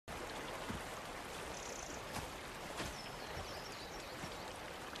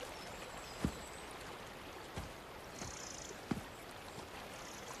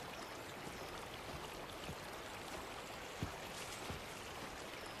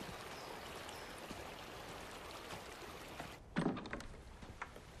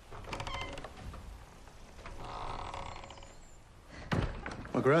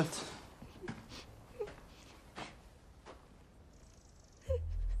Margrethe.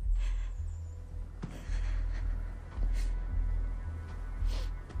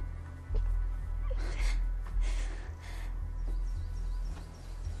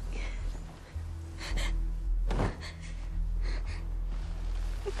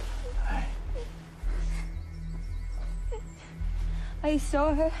 I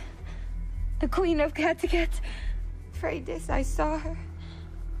saw her. The Queen of Hvitserk. Freydis, I saw her.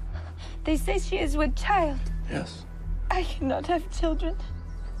 They say she is with child. Yes. I cannot have children.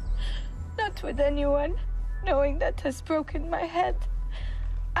 Not with anyone, knowing that has broken my head.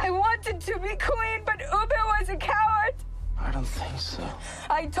 I wanted to be queen, but Ube was a coward. I don't think so.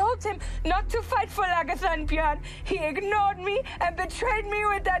 I told him not to fight for Lagertha and Björn. He ignored me and betrayed me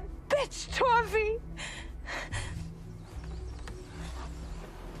with that bitch Torfi.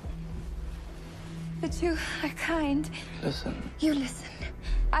 But you are kind. Listen. You listen.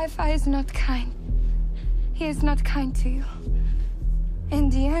 Ivar is not kind. He is not kind to you. In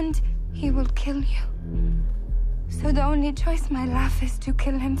the end, he will kill you. So the only choice, my love, is to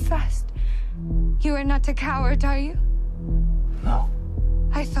kill him first. You are not a coward, are you? No.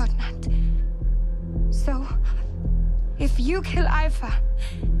 I thought not. So, if you kill Ivar,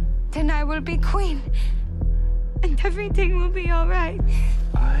 then I will be queen. And everything will be all right.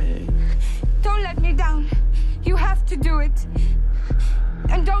 Don't let me down. You have to do it.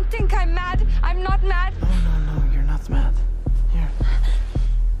 And don't think I'm mad. I'm not mad. No, you're not mad. Here.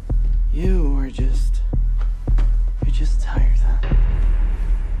 You're just tired, huh?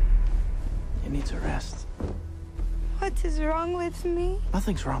 You need to rest. What is wrong with me?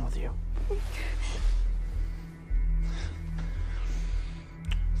 Nothing's wrong with you.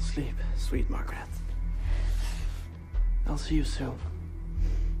 Sleep, sweet Margrethe. I'll see you soon.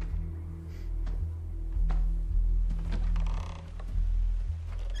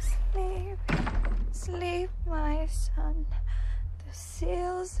 Sleep, sleep, my son. The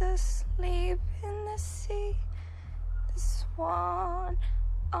seals asleep in the sea. The swan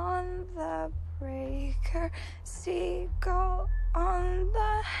on the breaker. Seagull on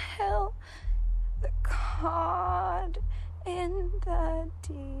the hill. The cod in the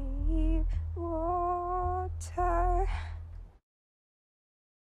deep water.